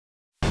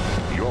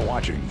You're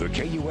watching the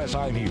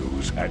KUSI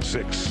News at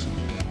 6.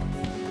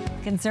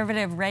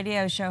 Conservative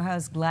radio show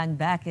host Glenn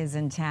Beck is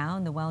in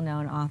town. The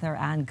well-known author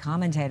and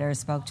commentator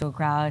spoke to a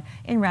crowd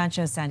in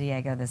Rancho San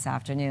Diego this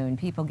afternoon.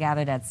 People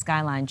gathered at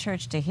Skyline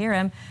Church to hear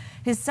him.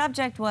 His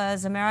subject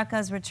was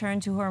America's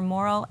return to her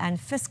moral and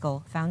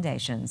fiscal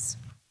foundations.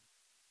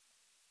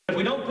 If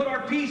we don't put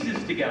our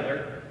pieces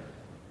together,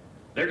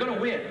 they're going to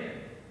win.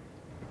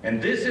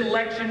 And this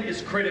election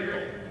is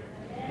critical.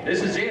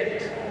 This is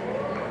it.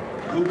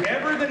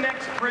 Whoever the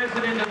next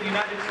president of the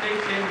United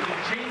States is,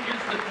 he changes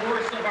the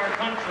course of our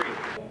country.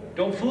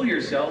 Don't fool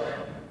yourself.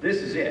 This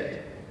is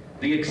it.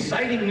 The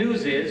exciting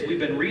news is we've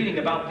been reading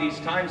about these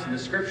times in the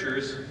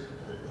scriptures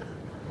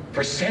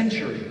for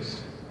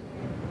centuries.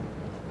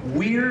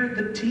 We're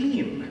the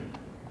team.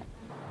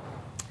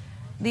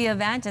 The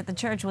event at the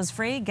church was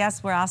free.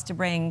 Guests were asked to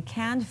bring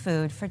canned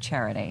food for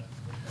charity.